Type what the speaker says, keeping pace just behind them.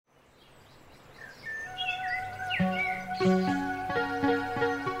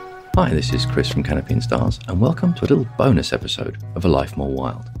Hi, this is Chris from Canopy and Stars, and welcome to a little bonus episode of A Life More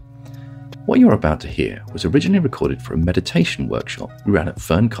Wild. What you're about to hear was originally recorded for a meditation workshop we ran at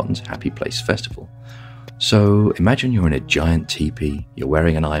Fern Cotton's Happy Place Festival. So imagine you're in a giant teepee, you're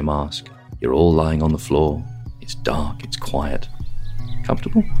wearing an eye mask, you're all lying on the floor, it's dark, it's quiet.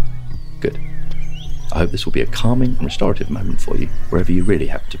 Comfortable? Good. I hope this will be a calming and restorative moment for you, wherever you really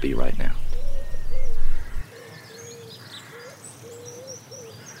happen to be right now.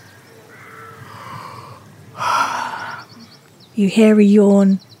 You hear a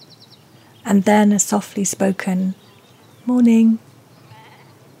yawn, and then a softly spoken morning.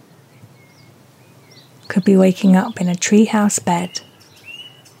 Could be waking up in a treehouse bed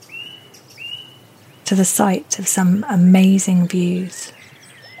to the sight of some amazing views.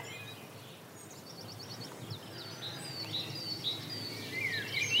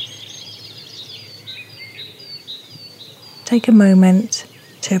 Take a moment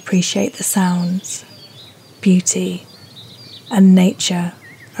to appreciate the sounds, beauty, and nature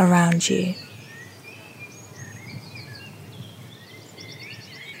around you.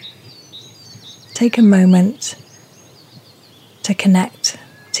 Take a moment to connect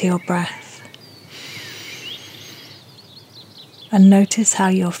to your breath and notice how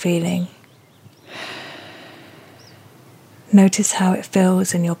you're feeling. Notice how it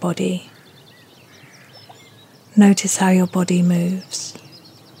feels in your body. Notice how your body moves.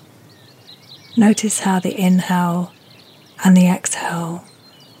 Notice how the inhale and the exhale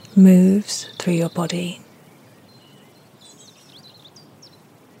moves through your body.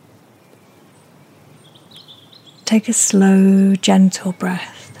 Take a slow, gentle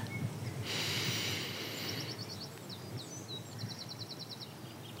breath.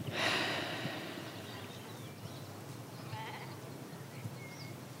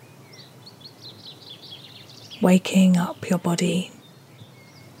 Waking up your body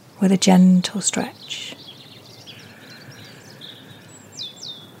with a gentle stretch.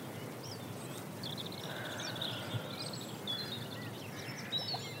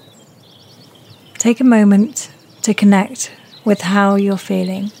 Take a moment to connect with how you're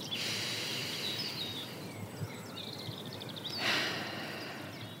feeling.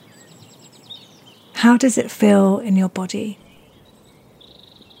 How does it feel in your body?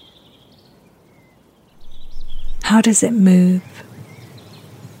 How does it move?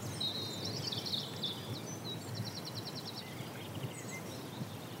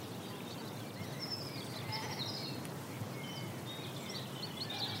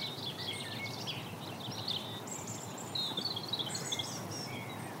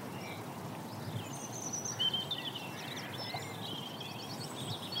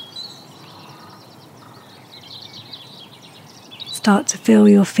 Start to feel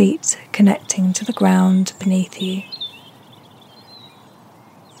your feet connecting to the ground beneath you.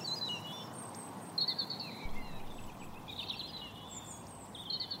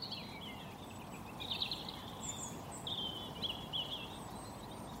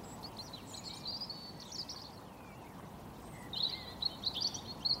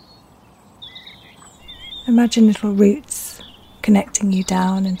 Imagine little roots connecting you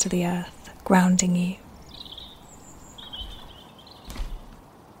down into the earth, grounding you.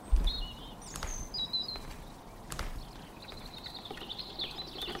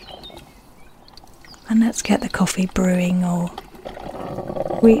 And let's get the coffee brewing or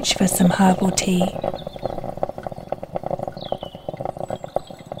reach for some herbal tea.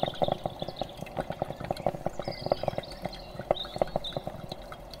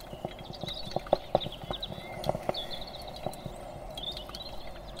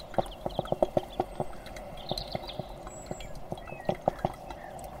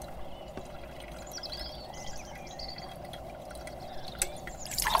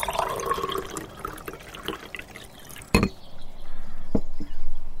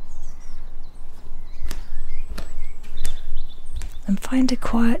 And find a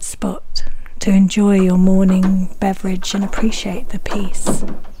quiet spot to enjoy your morning beverage and appreciate the peace.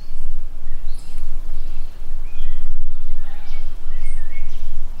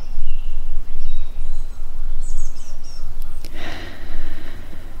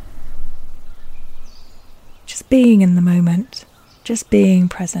 Just being in the moment, just being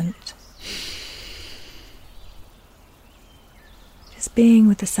present. Just being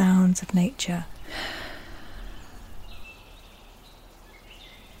with the sounds of nature.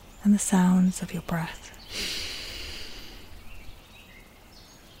 And the sounds of your breath.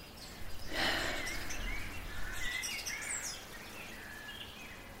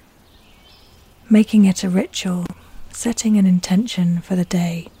 Making it a ritual, setting an intention for the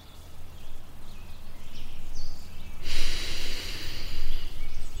day.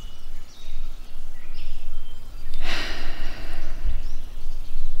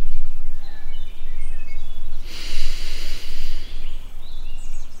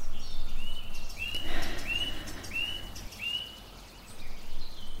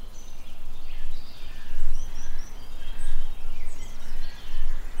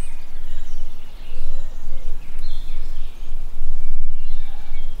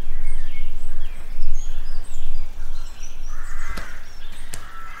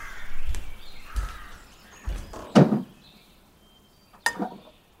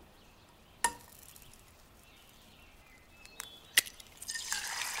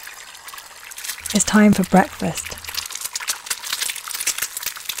 It's time for breakfast.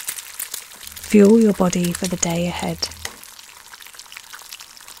 Fuel your body for the day ahead.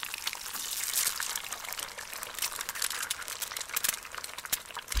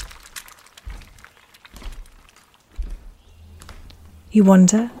 You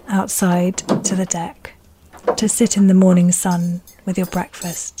wander outside to the deck to sit in the morning sun with your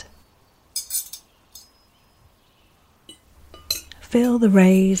breakfast. Feel the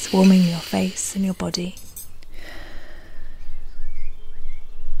rays warming your face and your body.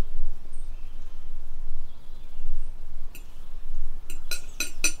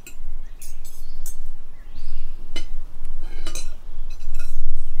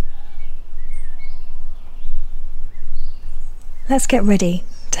 Let's get ready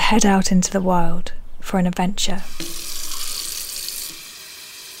to head out into the wild for an adventure.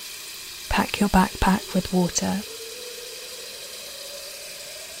 Pack your backpack with water,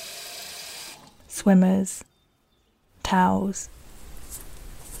 swimmers, towels,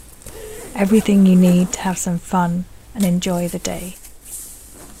 everything you need to have some fun and enjoy the day.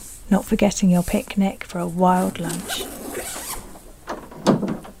 Not forgetting your picnic for a wild lunch.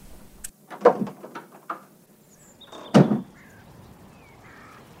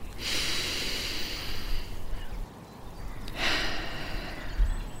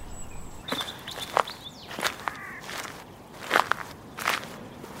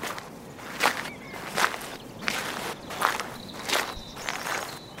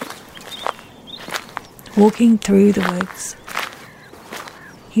 Walking through the woods,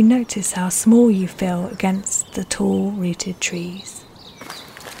 you notice how small you feel against the tall rooted trees.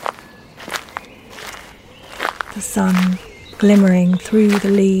 The sun glimmering through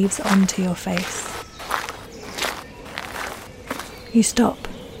the leaves onto your face. You stop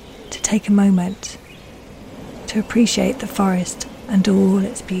to take a moment to appreciate the forest and all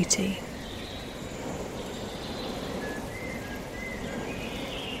its beauty.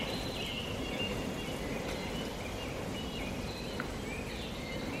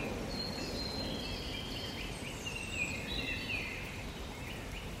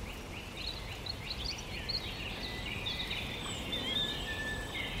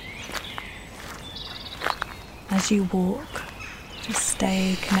 As you walk, just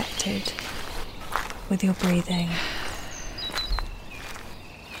stay connected with your breathing.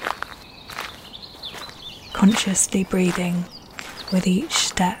 Consciously breathing with each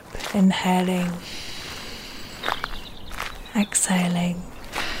step, inhaling, exhaling.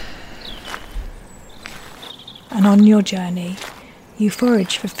 And on your journey, you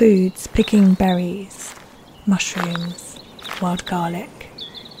forage for foods, picking berries, mushrooms, wild garlic.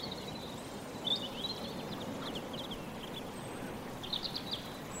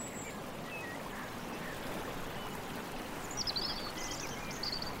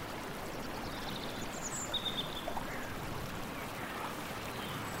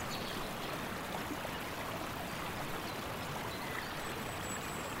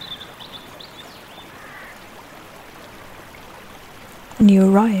 And you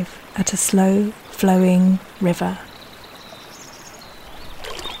arrive at a slow flowing river.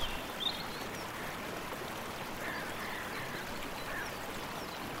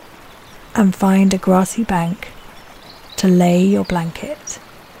 And find a grassy bank to lay your blanket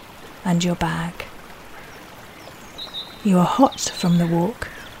and your bag. You are hot from the walk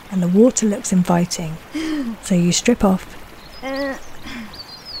and the water looks inviting, so you strip off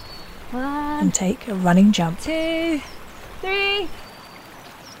and take a running jump. 2, 3.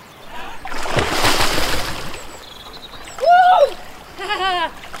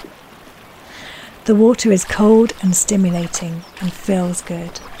 The water is cold and stimulating and feels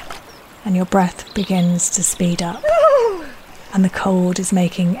good, and your breath begins to speed up, and the cold is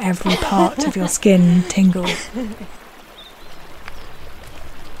making every part of your skin tingle.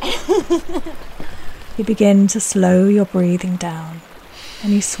 You begin to slow your breathing down,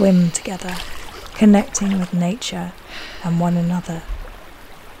 and you swim together, connecting with nature and one another.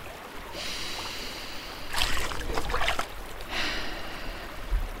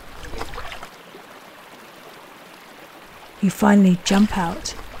 You finally jump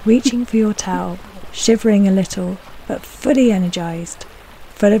out, reaching for your towel, shivering a little, but fully energized,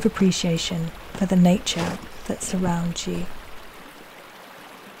 full of appreciation for the nature that surrounds you.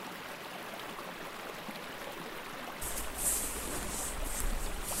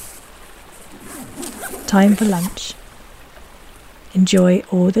 Time for lunch. Enjoy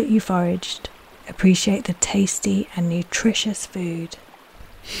all that you foraged. Appreciate the tasty and nutritious food.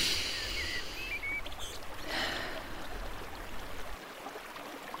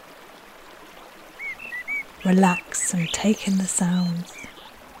 Relax and take in the sounds.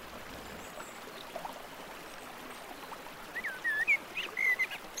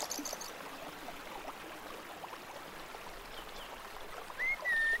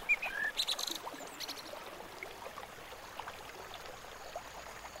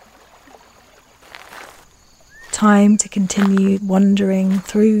 Time to continue wandering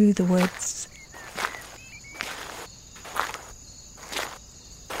through the woods,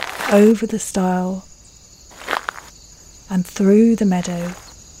 over the stile, and through the meadow.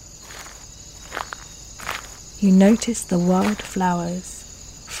 You notice the wild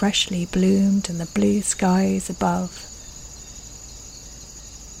flowers freshly bloomed in the blue skies above,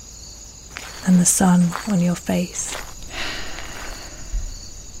 and the sun on your face.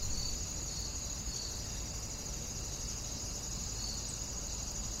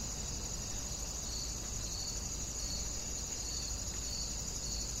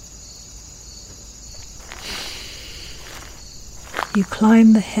 You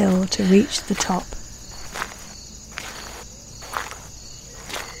climb the hill to reach the top.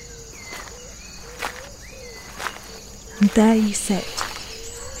 And there you sit,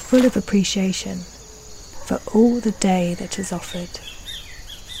 full of appreciation for all the day that is offered.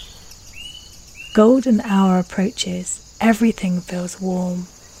 Golden hour approaches, everything feels warm,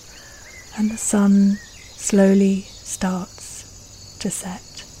 and the sun slowly starts to set.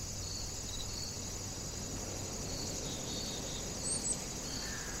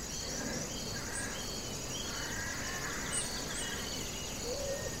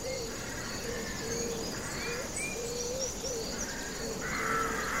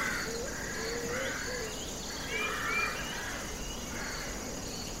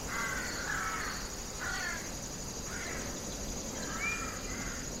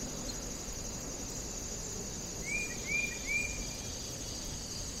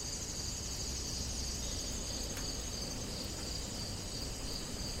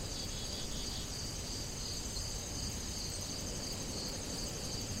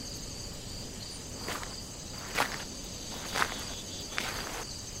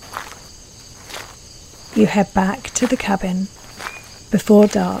 You head back to the cabin before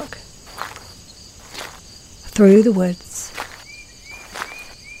dark, through the woods.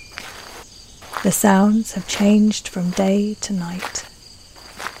 The sounds have changed from day to night.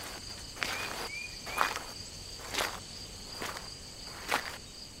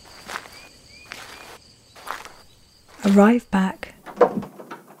 Arrive back,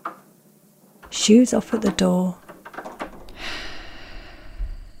 shoes off at the door.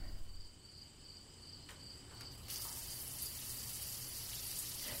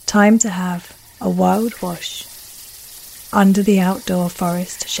 Time to have a wild wash under the outdoor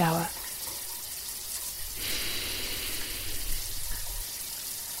forest shower.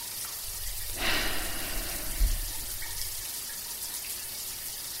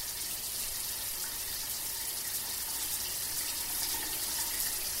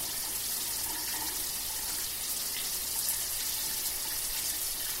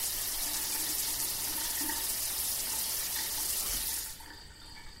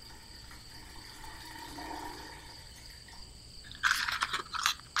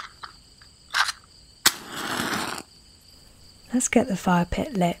 Let's get the fire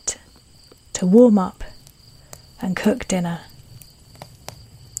pit lit to warm up and cook dinner.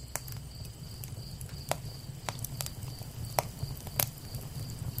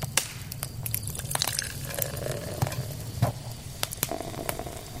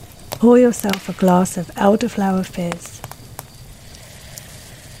 Pour yourself a glass of elderflower fizz.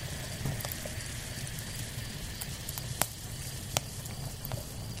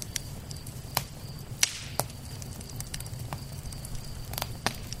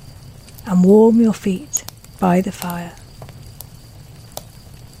 And warm your feet by the fire.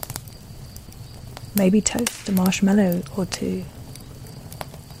 Maybe toast a marshmallow or two.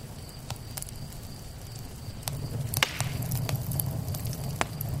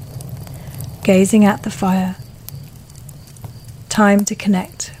 Gazing at the fire, time to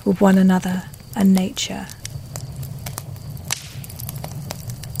connect with one another and nature.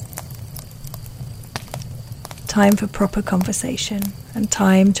 Time for proper conversation and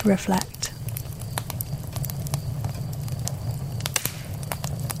time to reflect.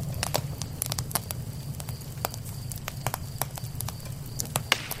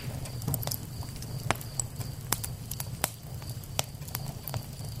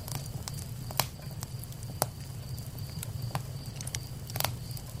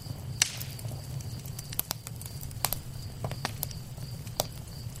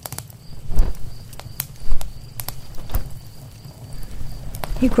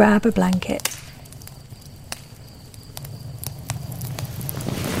 You grab a blanket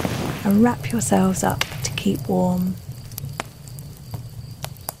and wrap yourselves up to keep warm.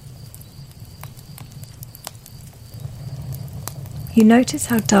 You notice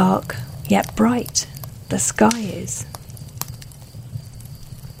how dark yet bright the sky is.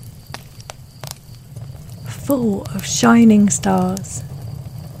 full of shining stars.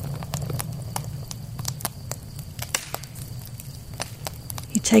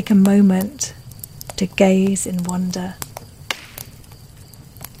 You take a moment to gaze in wonder.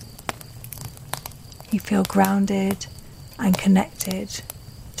 You feel grounded and connected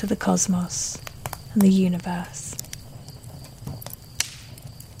to the cosmos and the universe.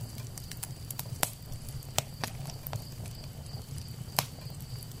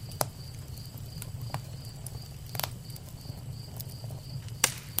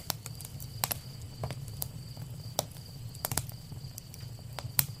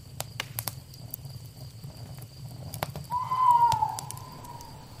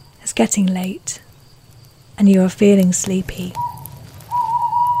 It's getting late and you are feeling sleepy.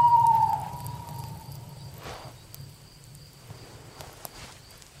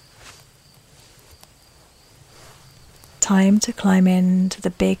 Time to climb into the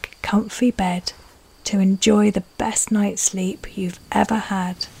big, comfy bed to enjoy the best night's sleep you've ever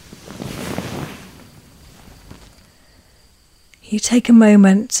had. You take a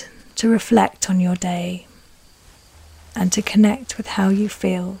moment to reflect on your day and to connect with how you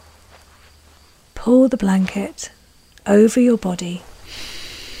feel. Pull the blanket over your body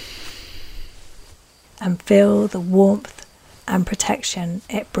and feel the warmth and protection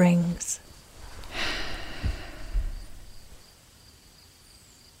it brings.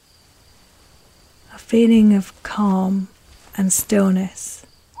 A feeling of calm and stillness,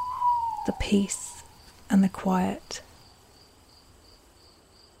 the peace and the quiet.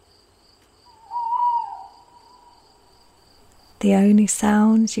 The only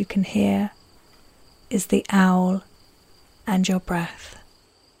sounds you can hear is the owl and your breath.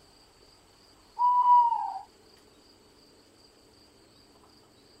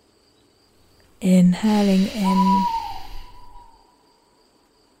 Inhaling in,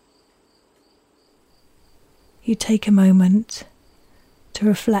 you take a moment to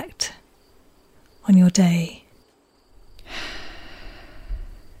reflect on your day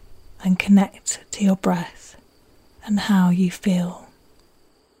and connect to your breath and how you feel.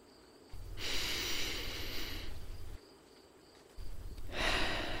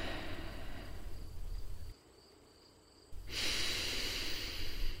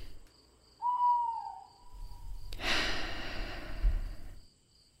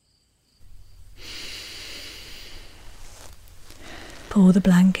 Pull the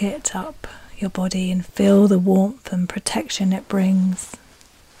blanket up your body and feel the warmth and protection it brings.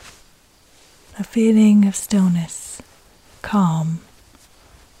 A feeling of stillness, calm,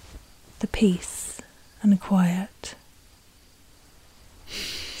 the peace and quiet.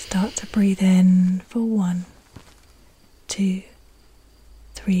 Start to breathe in for 1, 2,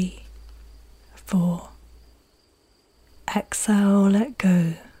 3, 4. Exhale, let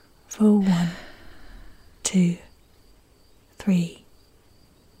go for 1, 2, 3,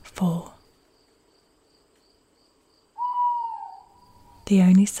 4. The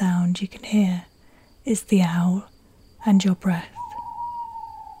only sound you can hear is the owl and your breath.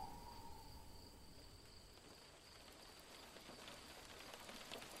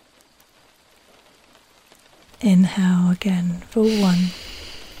 Inhale again for 1,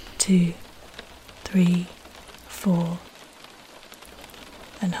 2, 3, 4.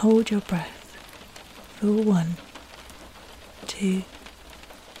 And hold your breath for 1, 2,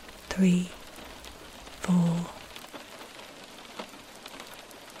 3, 4.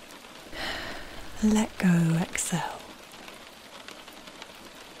 Let go, exhale.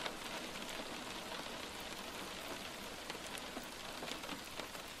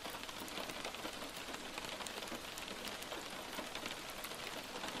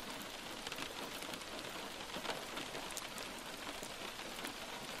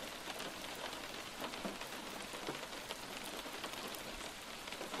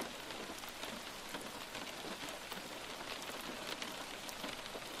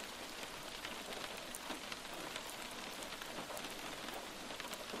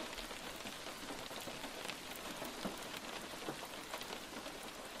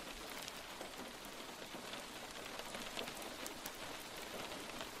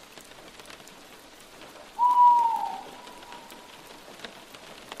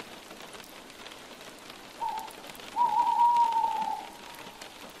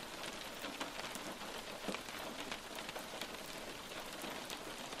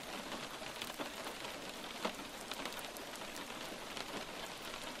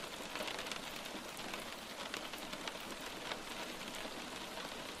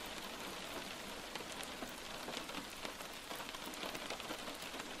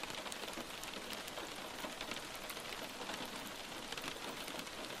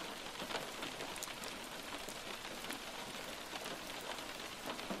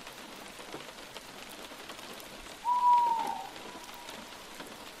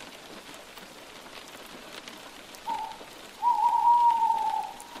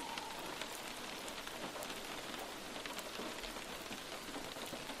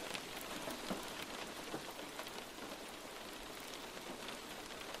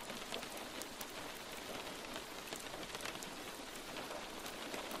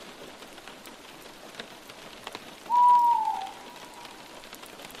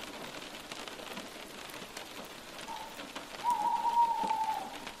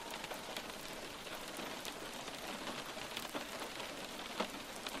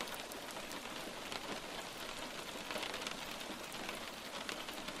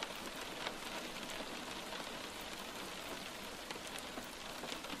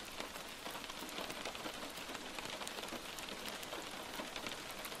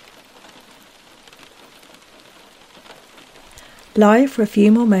 Lie for a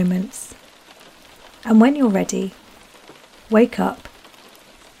few more moments, and when you're ready, wake up,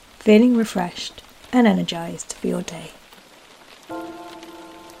 feeling refreshed and energized for your day.